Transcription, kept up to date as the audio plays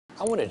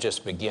I want to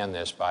just begin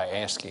this by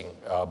asking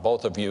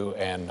both of you,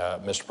 and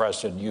Mr.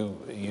 President,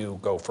 you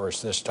go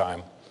first this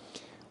time.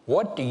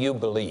 What do you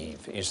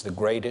believe is the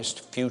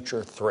greatest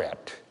future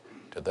threat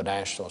to the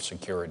national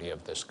security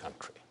of this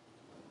country?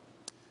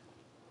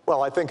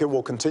 Well, I think it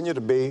will continue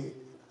to be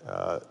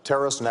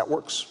terrorist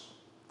networks.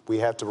 We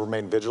have to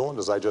remain vigilant,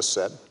 as I just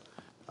said.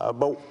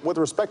 But with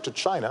respect to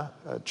China,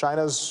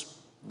 China's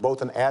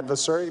both an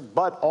adversary,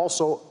 but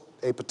also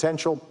a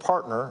potential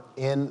partner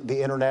in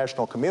the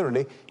international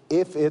community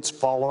if it's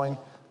following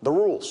the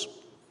rules.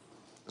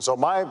 So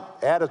my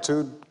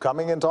attitude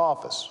coming into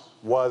office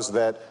was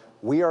that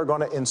we are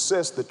going to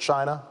insist that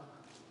China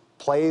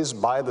plays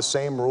by the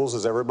same rules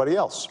as everybody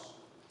else.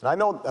 And I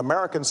know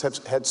Americans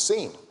had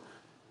seen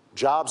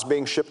jobs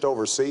being shipped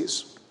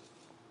overseas,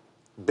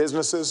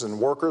 businesses and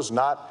workers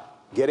not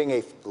getting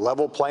a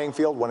level playing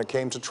field when it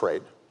came to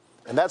trade.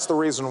 And that's the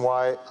reason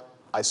why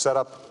I set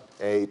up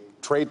a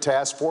trade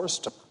task force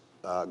to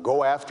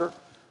go after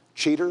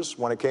cheaters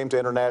when it came to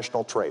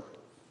international trade.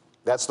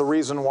 That's the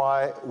reason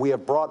why we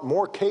have brought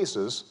more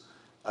cases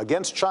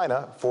against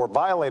China for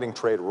violating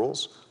trade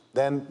rules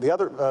than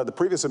the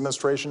previous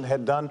administration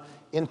had done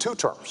in 2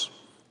 terms.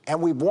 And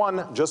we've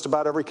won just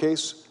about every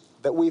case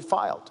that we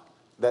filed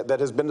that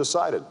has been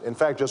decided. In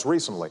fact, just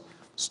recently,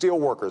 steel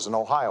workers in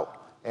Ohio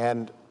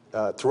and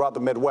throughout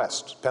the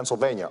Midwest,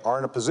 Pennsylvania, are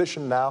in a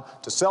position now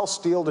to sell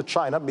steel to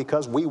China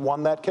because we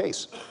won that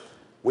case.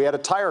 We had a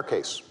tire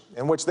case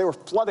in which they were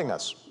flooding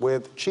us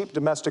with cheap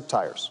domestic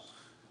tires,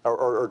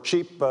 or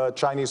cheap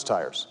Chinese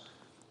tires.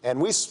 And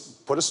we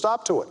put a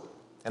stop to it,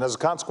 and as a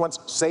consequence,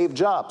 saved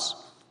jobs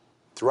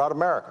throughout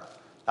America.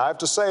 I have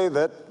to say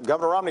that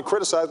Governor Romney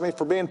criticized me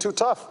for being too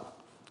tough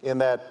in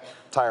that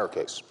tire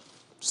case.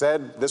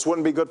 Said this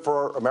wouldn't be good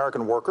for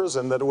American workers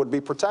and that it would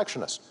be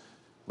protectionist.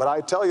 But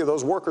I tell you,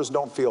 those workers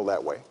don't feel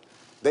that way.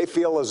 They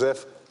feel as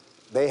if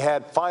they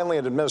had finally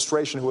an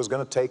administration who was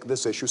going to take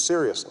this issue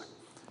seriously.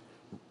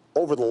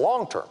 Over the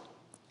long term,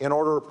 in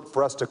order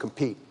for us to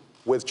compete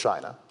with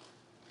China,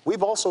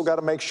 we've also got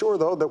to make sure,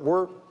 though, that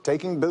we're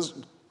taking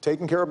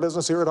care of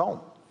business here at home.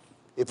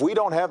 If we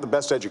don't have the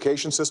best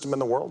education system in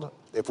the world,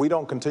 if we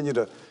don't continue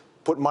to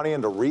put money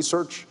into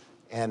research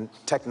and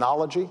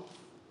technology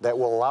that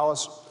will allow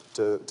us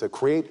to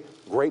create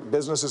great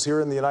businesses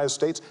here in the United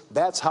States,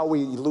 that's how we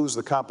lose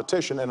the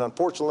competition. And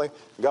unfortunately,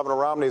 Governor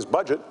Romney's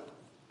budget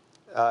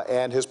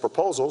and his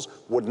proposals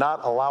would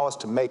not allow us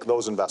to make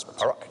those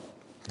investments. All right.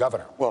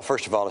 Governor. Well,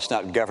 first of all, it's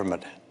not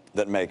government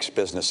that makes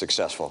business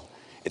successful.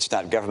 It's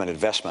not government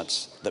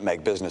investments that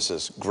make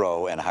businesses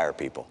grow and hire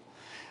people.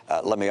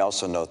 Let me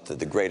also note that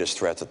the greatest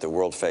threat that the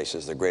world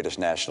faces, the greatest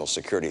national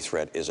security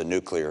threat, is a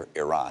nuclear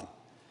Iran.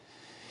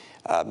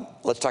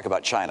 Let's talk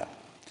about China.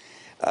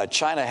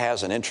 China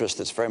has an interest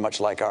that's very much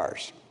like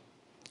ours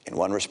in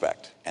one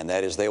respect, and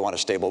that is they want a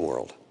stable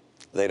world.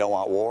 They don't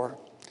want war.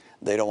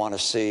 They don't want to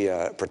see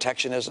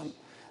protectionism.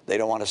 They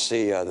don't want to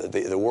see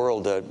the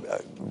world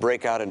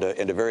break out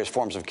into various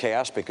forms of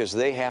chaos, because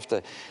they have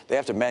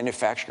to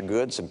manufacture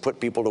goods and put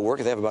people to work.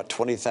 They have about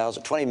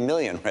 20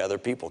 million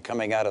people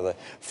coming out of the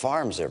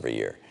farms every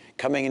year,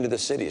 coming into the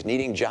cities,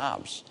 needing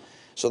jobs.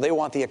 So they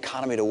want the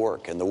economy to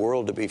work and the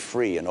world to be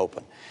free and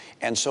open.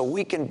 And so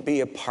we can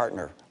be a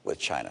partner with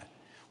China.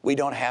 We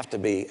don't have to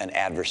be an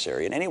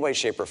adversary in any way,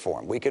 shape, or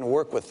form. We can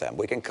work with them.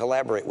 We can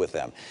collaborate with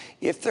them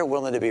if they're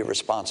willing to be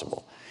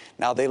responsible.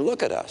 Now, they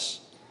look at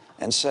us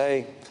and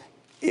say,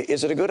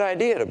 is it a good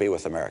idea to be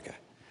with America?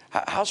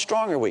 How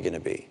strong are we going to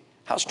be?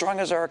 How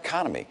strong is our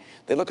economy?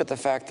 They look at the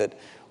fact that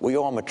we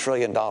owe them $1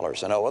 trillion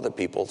and owe other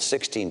people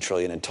 $16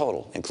 trillion in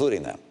total,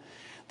 including them.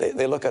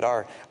 They look at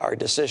our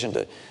decision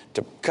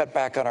to cut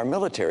back on our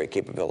military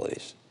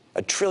capabilities.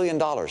 $1 trillion.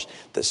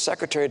 The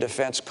Secretary of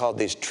Defense called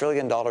these $1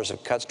 trillion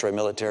of cuts to our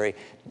military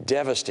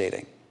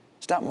devastating.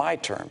 It's not my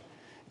term.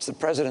 It's the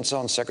President's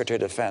own Secretary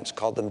of Defense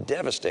called them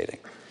devastating.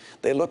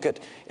 They look at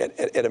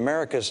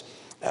America's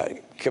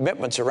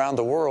commitments around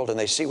the world, and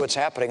they see what's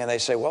happening, and they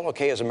say, well,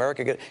 okay, is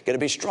America going to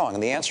be strong?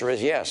 And the answer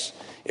is yes.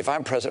 If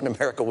I'm president,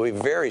 America will be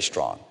very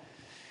strong.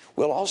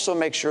 We'll also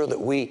make sure that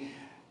we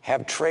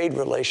have trade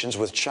relations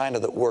with China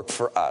that work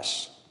for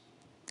us.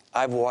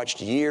 I've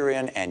watched year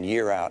in and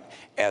year out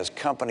as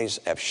companies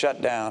have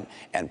shut down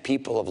and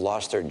people have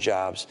lost their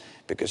jobs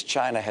because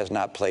China has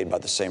not played by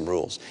the same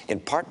rules, in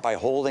part by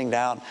holding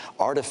down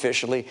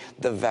artificially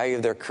the value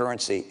of their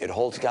currency. It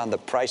holds down the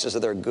prices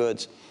of their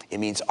goods. It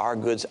means our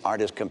goods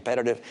aren't as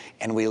competitive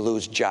and we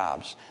lose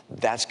jobs.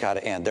 That's got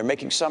to end. They're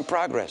making some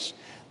progress.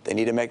 They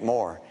need to make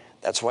more.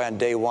 That's why on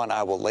day one,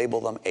 I will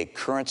label them a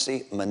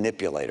currency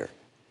manipulator,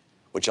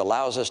 which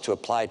allows us to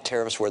apply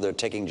tariffs where they're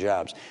taking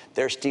jobs.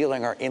 They're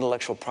stealing our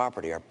intellectual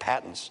property, our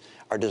patents,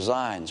 our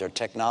designs, our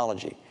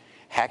technology,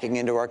 hacking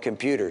into our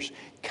computers,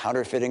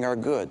 counterfeiting our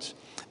goods.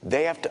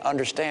 They have to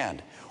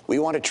understand, we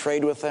want to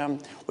trade with them.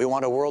 We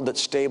want a world that's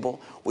stable.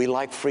 We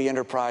like free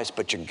enterprise,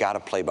 but you got to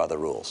play by the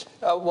rules.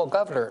 Well,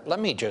 Governor, let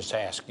me just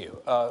ask you,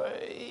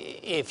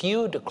 if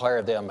you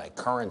declare them a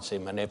currency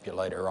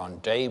manipulator on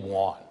day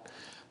one,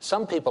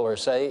 some people are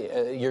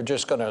saying you're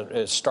just going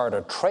to start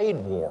a trade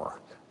war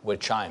with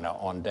China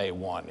on day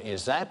one.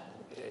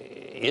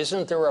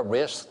 Isn't there a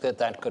risk that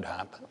that could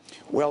happen?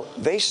 Well,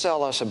 they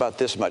sell us about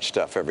this much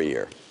stuff every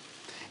year,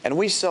 and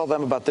we sell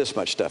them about this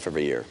much stuff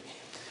every year.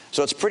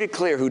 So it's pretty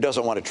clear who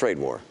doesn't want a trade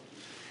war.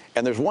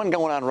 And there's one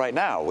going on right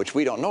now, which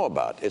we don't know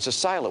about. It's a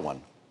silent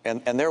one,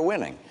 and they're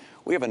winning.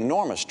 We have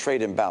enormous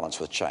trade imbalance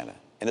with China,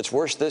 and it's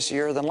worse this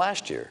year than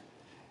last year,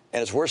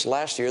 and it's worse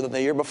last year than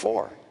the year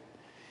before.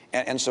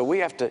 And so we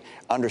have to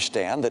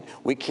understand that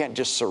we can't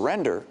just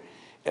surrender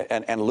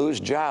and lose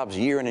jobs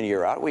year in and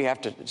year out. We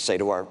have to say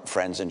to our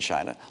friends in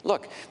China,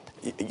 look,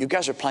 you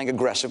guys are playing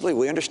aggressively.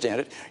 We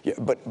understand it,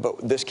 but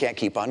this can't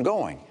keep on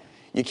going.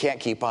 You can't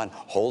keep on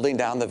holding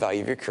down the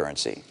value of your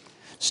currency,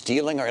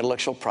 stealing our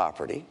intellectual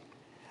property,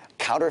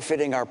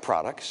 counterfeiting our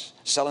products,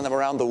 selling them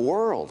around the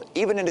world,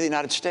 even into the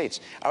United States.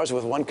 I was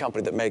with one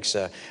company that makes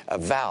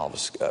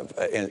valves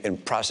in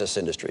process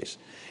industries.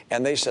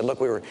 And they said,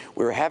 look, we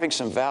were having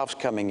some valves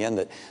coming in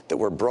that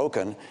were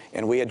broken,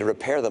 and we had to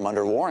repair them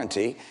under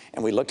warranty.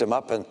 And we looked them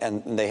up,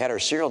 and they had our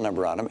serial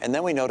number on them. And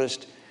then we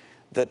noticed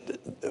that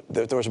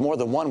there was more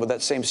than one with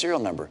that same serial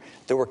number.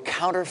 There were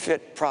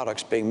counterfeit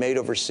products being made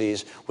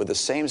overseas with the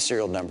same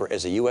serial number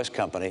as a U.S.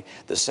 company,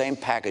 the same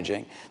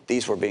packaging.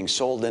 These were being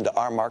sold into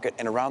our market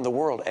and around the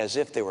world as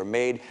if they were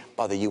made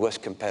by the U.S.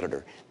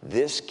 competitor.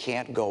 This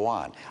can't go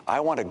on.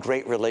 I want a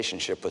great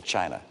relationship with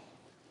China.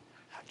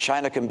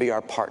 China can be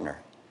our partner,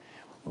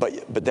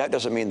 but that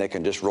doesn't mean they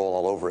can just roll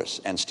all over us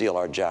and steal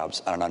our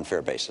jobs on an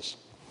unfair basis.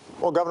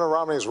 Well, Governor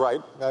Romney is right.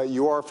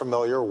 You are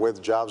familiar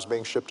with jobs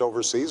being shipped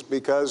overseas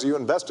because you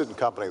invested in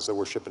companies that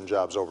were shipping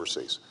jobs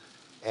overseas.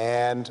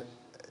 And,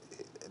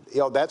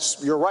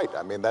 you're right.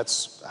 I mean,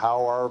 that's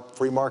how our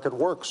free market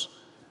works.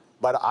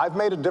 But I've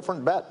made a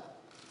different bet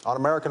on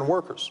American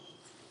workers.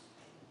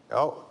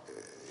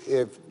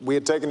 If we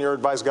had taken your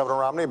advice, Governor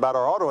Romney, about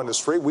our auto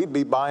industry, we'd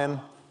be buying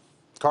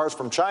cars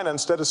from China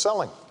instead of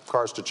selling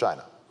cars to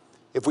China.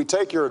 If we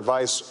take your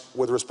advice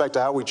with respect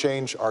to how we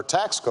change our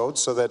tax codes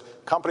so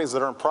that companies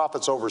that earn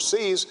profits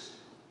overseas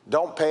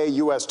don't pay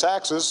U.S.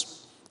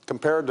 taxes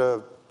compared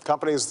to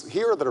companies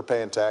here that are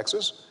paying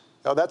taxes,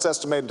 that's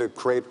estimated to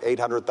create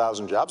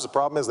 800,000 jobs. The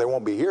problem is they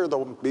won't be here.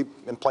 They'll be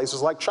in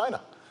places like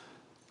China.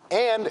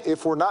 And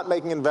if we're not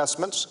making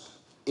investments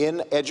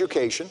in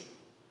education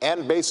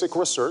and basic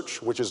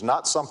research, which is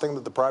not something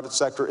that the private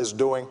sector is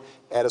doing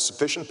at a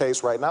sufficient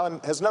pace right now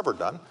and has never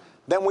done,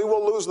 then we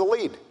will lose the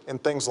lead in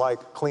things like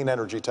clean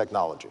energy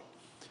technology.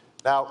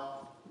 Now,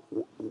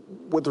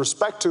 with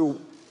respect to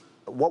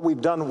what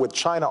we've done with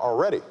China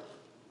already,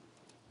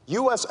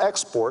 U.S.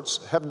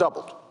 exports have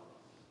doubled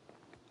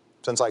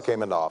since I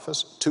came into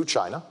office to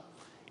China,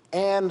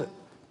 and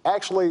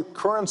actually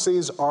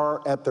currencies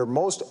are at their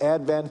most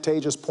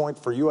advantageous point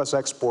for U.S.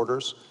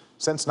 exporters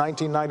since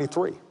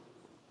 1993.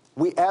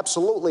 We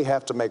absolutely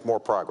have to make more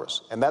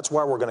progress, and that's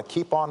why we're going to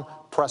keep on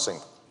pressing.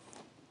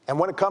 And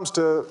when it comes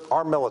to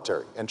our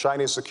military and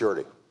Chinese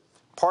security,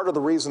 part of the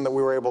reason that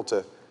we were able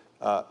to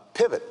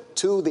pivot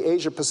to the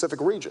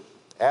Asia-Pacific region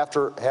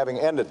after having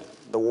ended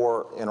the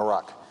war in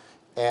Iraq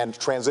and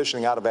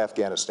transitioning out of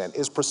Afghanistan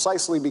is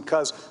precisely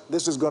because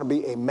this is going to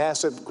be a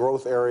massive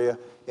growth area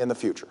in the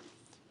future.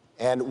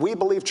 And we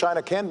believe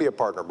China can be a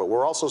partner, but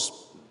we're also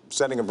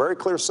sending a very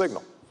clear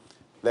signal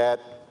that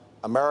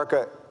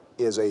America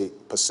is a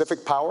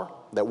Pacific power,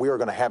 that we are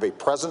going to have a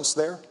presence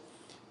there.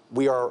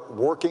 We are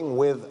working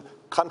with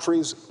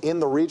countries in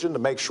the region to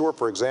make sure,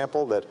 for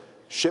example, that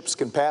ships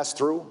can pass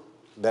through,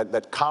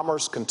 that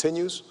commerce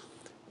continues,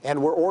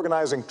 and we're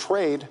organizing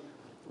trade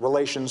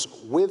relations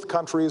with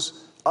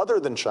countries other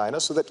than China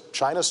so that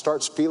China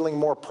starts feeling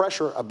more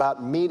pressure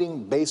about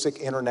meeting basic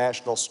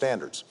international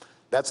standards.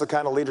 That's the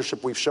kind of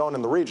leadership we've shown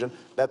in the region.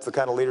 That's the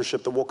kind of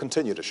leadership that we'll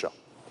continue to show.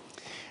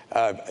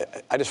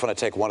 I just want to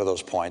take one of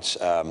those points.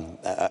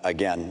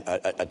 Again,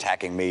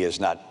 attacking me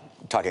is not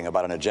talking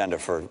about an agenda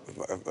for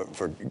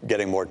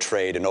getting more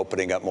trade and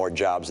opening up more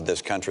jobs in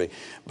this country.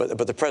 But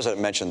the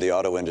president mentioned the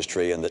auto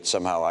industry and that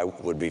somehow I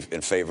would be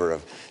in favor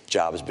of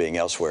jobs being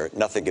elsewhere.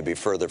 Nothing could be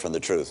further from the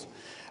truth.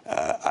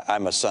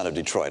 I'm a son of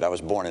Detroit. I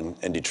was born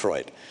in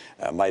Detroit.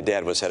 My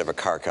dad was head of a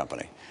car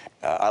company.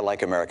 I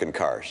like American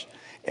cars.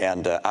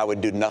 And I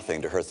would do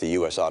nothing to hurt the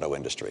U.S. auto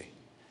industry.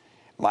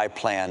 My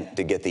plan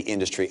to get the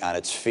industry on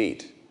its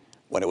feet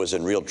when it was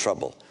in real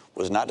trouble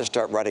was not to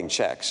start writing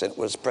checks. It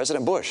was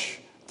President Bush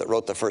that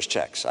wrote the first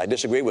checks. I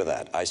disagree with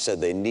that. I said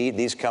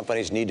these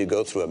companies need to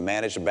go through a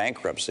managed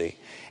bankruptcy,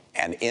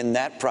 and in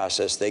that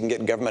process they can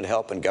get government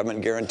help and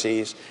government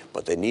guarantees,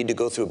 but they need to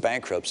go through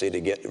bankruptcy to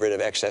get rid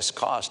of excess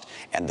cost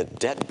and the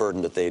debt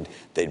burden that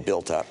they'd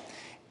built up.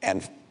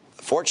 And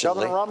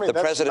fortunately, Governor Romney, the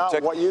president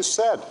that's not what you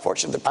said.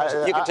 Fortunately, the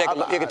president, you can take a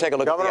look at the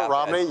op-ed. Governor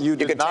Romney, you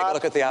did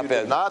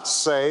not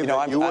say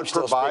that you would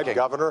provide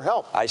governor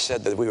help. I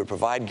said that we would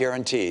provide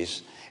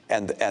guarantees,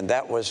 and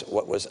that was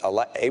what was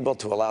able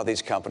to allow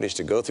these companies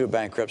to go through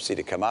bankruptcy,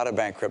 to come out of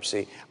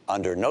bankruptcy.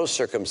 Under no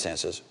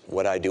circumstances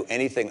would I do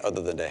anything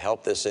other than to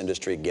help this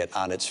industry get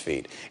on its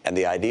feet. And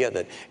the idea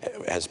that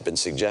has been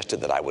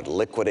suggested that I would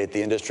liquidate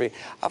the industry,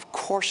 of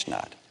course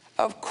not.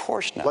 Of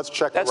course not. Let's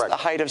check the record. That's the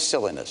height of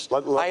silliness.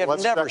 I have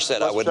let's never check-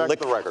 said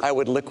I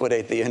would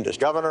liquidate the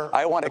industry. Governor,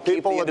 I want to the keep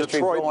people the in industry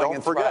Detroit, growing don't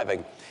and forget.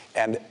 thriving.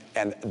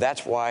 And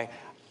that's why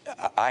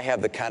I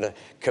have the kind of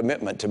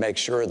commitment to make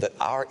sure that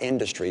our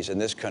industries in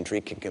this country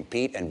can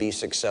compete and be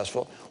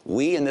successful.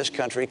 We in this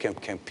country can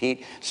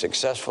compete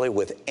successfully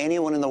with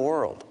anyone in the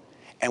world,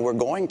 and we're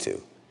going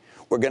to.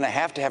 We're going to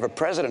have a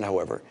president,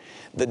 however,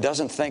 that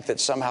doesn't think that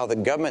somehow the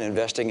government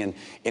investing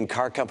in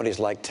car companies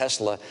like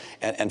Tesla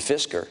and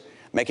Fisker,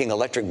 making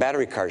electric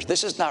battery cars.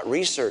 This is not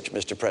research,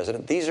 Mr.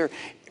 President. These are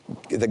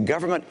the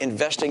government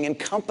investing in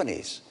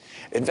companies,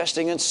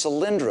 investing in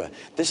Solyndra.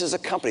 This is a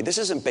company. This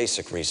isn't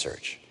basic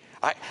research.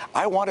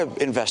 I want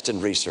to invest in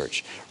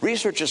research.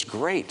 Research is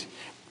great.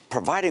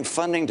 Providing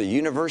funding to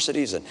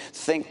universities and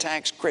think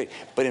tanks, great.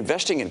 But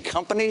investing in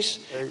companies,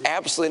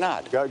 absolutely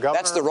not. Governor,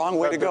 that's the wrong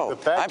way to go.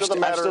 I'm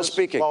still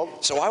speaking. Well,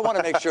 so I want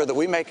to make sure that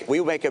we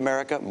make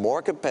America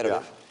more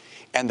competitive,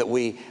 and that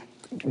we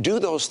do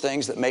those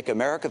things that make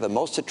America the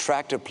most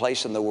attractive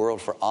place in the world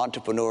for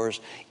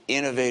entrepreneurs,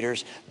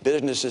 innovators,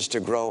 businesses to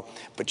grow.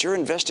 But your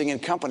investing in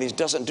companies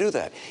doesn't do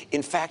that.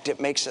 In fact,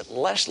 it makes it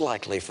less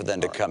likely for them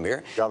to come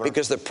here, Governor,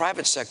 because the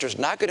private sector is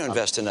not going to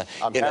invest in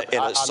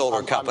a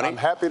solar company. I'm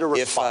happy to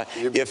respond.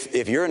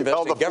 If you're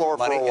investing government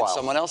money in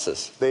someone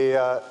else's.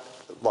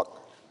 Look,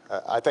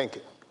 I think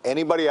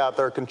anybody out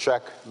there can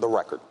check the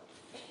record.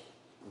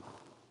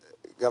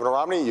 Governor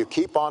Romney, you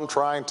keep on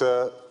trying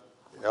to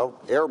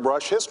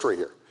airbrush history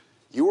here.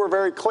 You were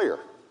very clear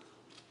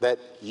that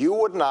you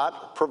would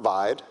not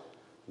provide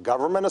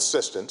government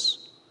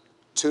assistance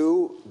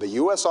to the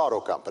U.S. auto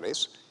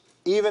companies,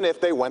 even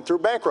if they went through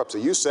bankruptcy.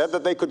 You said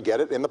that they could get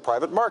it in the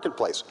private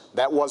marketplace.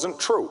 That wasn't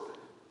true.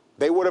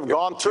 They would have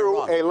gone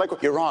through a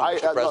liquid. You're wrong,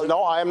 Mr. President.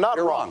 No, I am not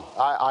You're wrong.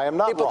 I am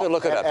not wrong. People can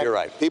look it up. You're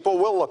right. People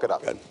will look it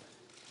up. Good.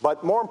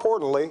 But more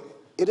importantly,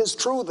 it is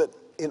true that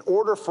in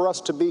order for us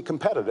to be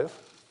competitive,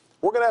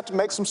 we're going to have to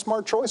make some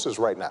smart choices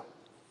right now.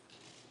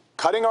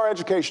 Cutting our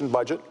education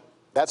budget,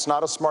 that's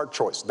not a smart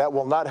choice. That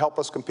will not help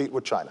us compete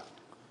with China.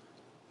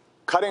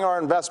 Cutting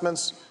our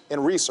investments in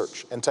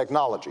research and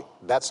technology,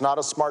 that's not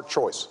a smart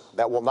choice.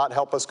 That will not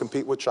help us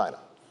compete with China.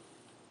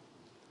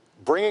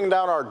 Bringing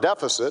down our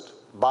deficit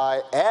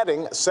by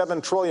adding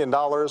 $7 trillion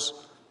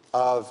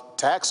of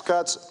tax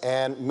cuts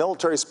and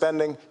military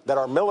spending that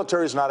our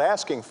military is not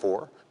asking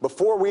for,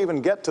 before we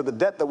even get to the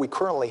debt that we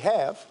currently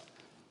have,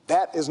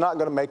 that is not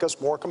going to make us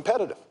more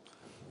competitive.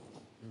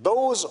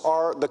 Those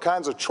are the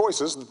kinds of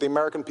choices that the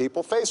American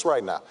people face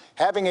right now.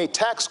 Having a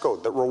tax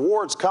code that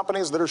rewards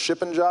companies that are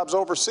shipping jobs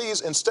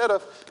overseas instead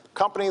of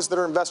companies that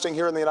are investing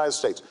here in the United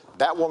States,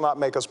 that will not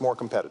make us more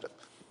competitive.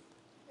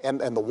 And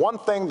the one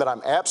thing that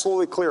I'm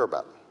absolutely clear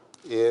about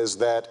is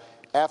that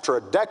after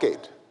a decade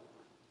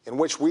in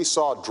which we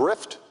saw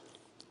drift,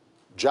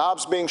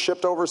 jobs being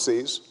shipped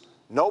overseas,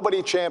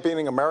 nobody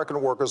championing American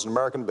workers and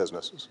American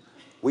businesses,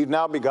 we've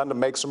now begun to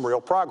make some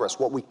real progress.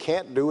 What we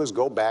can't do is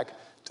go back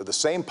to the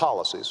same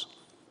policies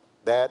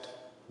that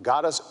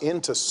got us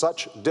into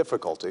such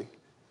difficulty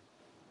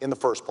in the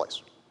first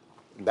place.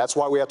 And that's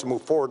why we have to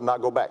move forward and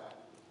not go back.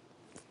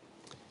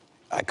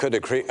 I could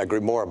agree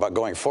more about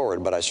going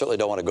forward, but I certainly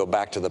don't want to go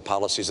back to the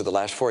policies of the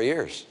last 4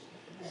 years.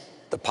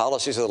 The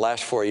policies of the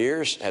last 4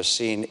 years have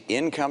seen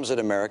incomes in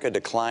America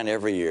decline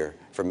every year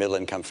for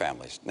middle-income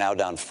families, now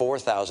down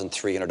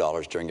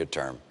 $4,300 during your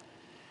term.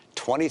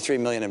 23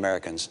 million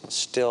Americans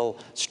still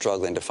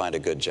struggling to find a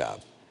good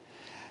job.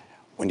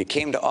 When you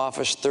came to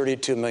office,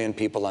 32 million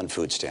people on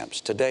food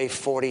stamps. Today,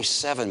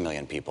 47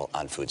 million people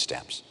on food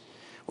stamps.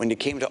 When you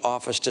came to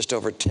office, just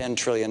over $10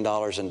 trillion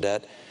in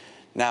debt.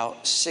 Now,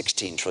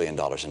 $16 trillion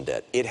in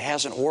debt. It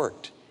hasn't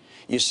worked.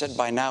 You said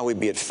by now we'd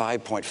be at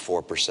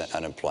 5.4%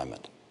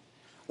 unemployment.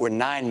 We're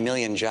 9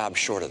 million jobs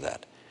short of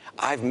that.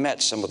 I've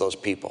met some of those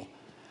people.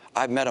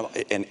 I've met them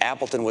in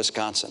Appleton,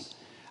 Wisconsin.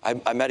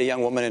 I met a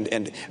young woman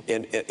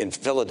in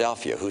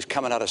Philadelphia who's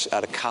coming out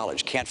of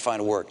college, can't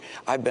find work.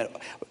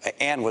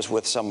 Ann was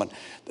with someone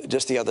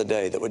just the other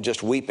day that was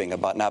just weeping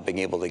about not being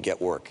able to get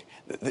work.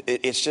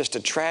 It's just a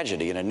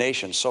tragedy in a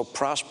nation so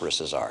prosperous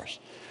as ours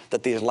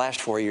that these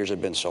last 4 years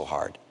have been so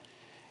hard.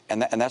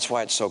 And that's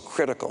why it's so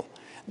critical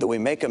that we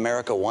make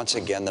America once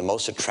again the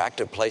most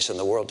attractive place in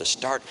the world to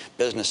start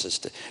businesses,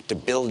 to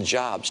build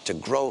jobs, to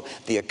grow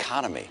the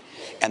economy.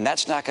 And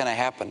that's not going to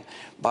happen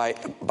by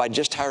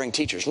just hiring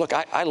teachers. Look,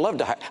 I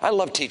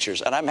love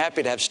teachers, and I'm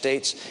happy to have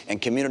states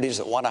and communities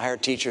that want to hire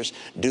teachers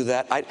do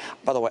that.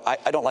 By the way,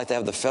 I don't like to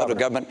have the federal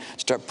government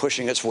start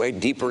pushing its way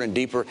deeper and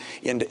deeper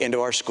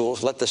into our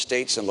schools. Let the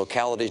states and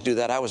localities do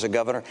that. I was a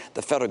governor.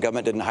 The federal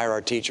government didn't hire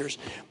our teachers.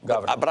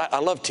 But I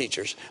love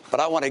teachers. But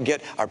I want to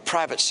get our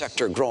private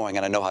sector growing,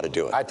 and I know how to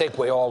do it. I think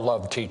we all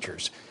love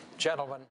teachers. Gentlemen.